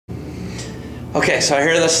Okay, so I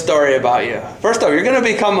hear this story about you. First off, you're going to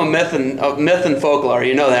become a myth and folklore.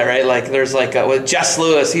 You know that, right? Like there's like with Jess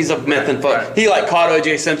Lewis, he's a myth and folklore. Right. He like caught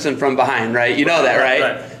O.J. Simpson from behind, right? You know that,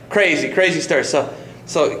 right? Crazy story. So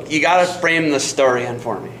you got to frame the story in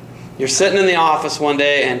for me. You're sitting in the office one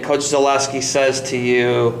day, and Coach Zaleski says to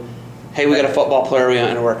you, "Hey, we got a football player we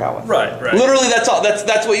want to work out with." Right. Literally, that's all.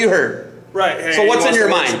 That's what you heard. Right. Hey, so what's in your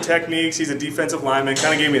mind? Some techniques. He's a defensive lineman.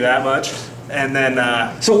 Kind of gave me that much. And then.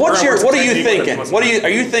 So what are you thinking? Are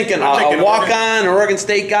you thinking a walk-on, an Oregon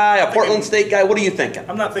State guy, a Portland State guy? What are you thinking?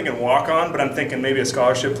 I'm not thinking walk-on, but I'm thinking maybe a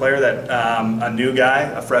scholarship player that a new guy,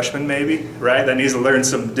 a freshman maybe, right? That needs to learn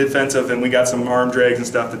some defensive, and we got some arm drags and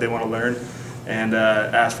stuff that they want to learn, and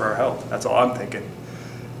ask for our help. That's all I'm thinking.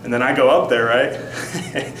 And then I go up there, right?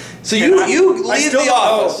 So you leave the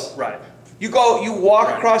office. Right. You walk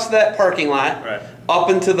across that parking lot, up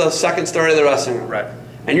into the second story of the wrestling room. Right.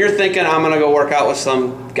 And you're thinking, I'm going to go work out with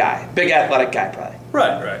some guy. Big athletic guy, probably.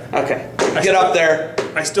 Right. Okay. Get up there.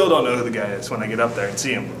 I still don't know who the guy is when I get up there and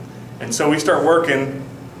see him. And so we start working.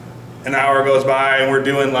 An hour goes by, and we're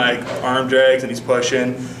doing, like, arm drags, and he's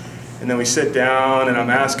pushing. And then we sit down, and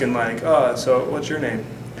I'm asking, like, oh, so what's your name?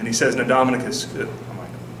 And he says, Nadominicus. I'm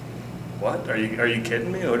like, what? Are you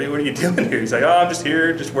kidding me? What are you doing here? He's like, oh, I'm just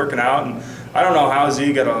here, just working out. And I don't know how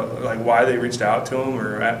Z got why they reached out to him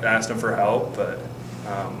or asked him for help, but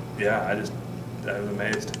yeah, I was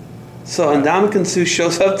amazed. So Ndamukong Suh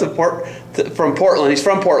shows up from Portland. He's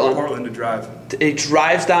from Portland. Portland to drive. He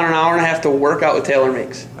drives down an hour and a half to work out with Taylor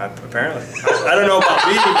Meeks. Apparently. I don't know about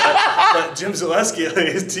me, but Jim Zaleski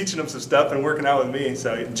is teaching him some stuff and working out with me.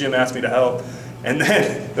 So Jim asked me to help. And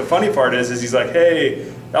then the funny part is he's like, hey,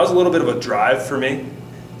 that was a little bit of a drive for me.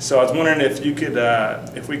 So I was wondering if you could,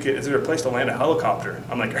 is there a place to land a helicopter?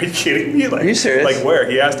 I'm like, are you kidding me? Like, are you serious? Like where?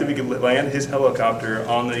 He asked if he could land his helicopter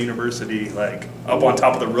on the university, like up on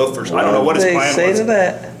top of the roof or something. I don't know what his plan was. What did they say to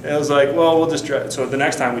that? And I was like, well, we'll just drive. So the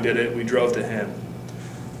next time we did it, we drove to him.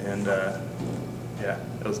 And yeah,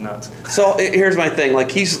 it was nuts. So here's my thing.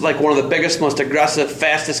 Like he's like one of the biggest, most aggressive,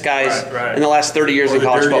 fastest guys in the last 30 years in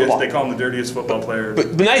college football. They call him the dirtiest football player.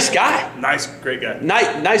 But nice guy. Nice, great guy.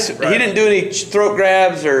 Nice. He didn't do any throat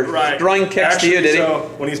grabs or throwing kicks to you, did he? So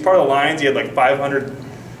when he's part of the Lions, he had like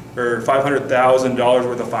 $500,000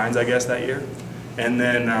 worth of fines, I guess, that year. And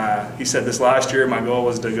then he said this last year, my goal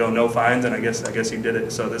was to go no fines, and I guess he did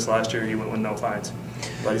it. So this last year, he went with no fines.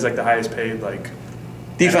 But he's like the highest paid, like,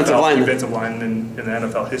 defensive lineman in the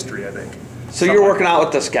NFL history, I think. So you're working out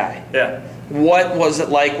with this guy. Yeah. What was it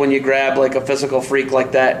like when you grabbed like a physical freak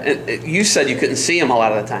like that? You said you couldn't see him a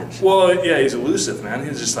lot of the times. Well, yeah, he's elusive, man. He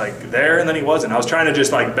was just like there, and then he wasn't. I was trying to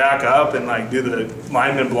just like back up and like do the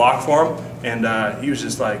lineman block for him, and he was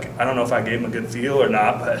just like, I don't know if I gave him a good feel or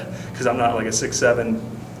not, but because I'm not like a 6'7",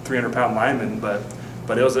 300-pound lineman, but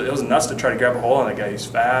it was nuts to try to grab a hold on that guy. He's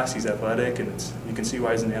fast, he's athletic, and you can see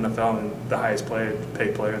why he's in the NFL and the highest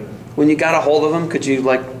paid player. When you got a hold of him, could you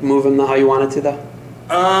like move him how you wanted to though?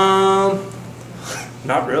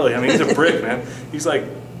 Not really. I mean, he's a brick, man. He's wide.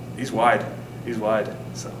 He's wide.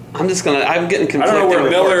 So I'm getting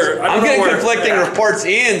conflicting reports.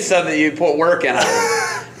 Ian said that you put work in on him.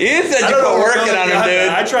 Ian said you put work in on him, dude.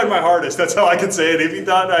 I tried my hardest. That's how I can say it. If he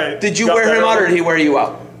thought did you wear him out or did he wear you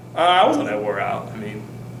out? I wasn't that wore out. I mean,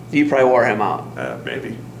 you probably wore him out.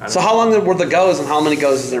 Maybe. So how long were the goes, and how many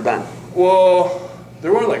goes has there been? Well,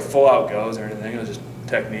 there weren't like full out goes or anything. It was just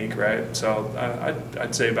technique, right? So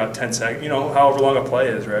I'd say about 10 seconds. You know, however long a play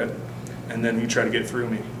is, right? And then he tried to get through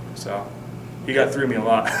me. So he got through me a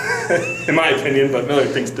lot, in my opinion. But Miller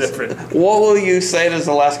thinks different. What will you say to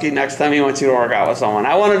Zaleski next time he wants you to work out with someone?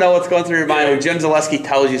 I want to know what's going through your mind when Jim Zaleski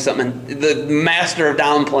tells you something. The master of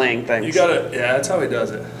downplaying things. You gotta, yeah, that's how he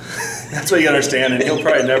does it. That's what you gotta understand, and he'll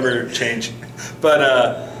probably never change. But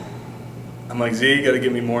I'm like, Z, you gotta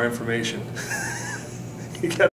give me more information. You gotta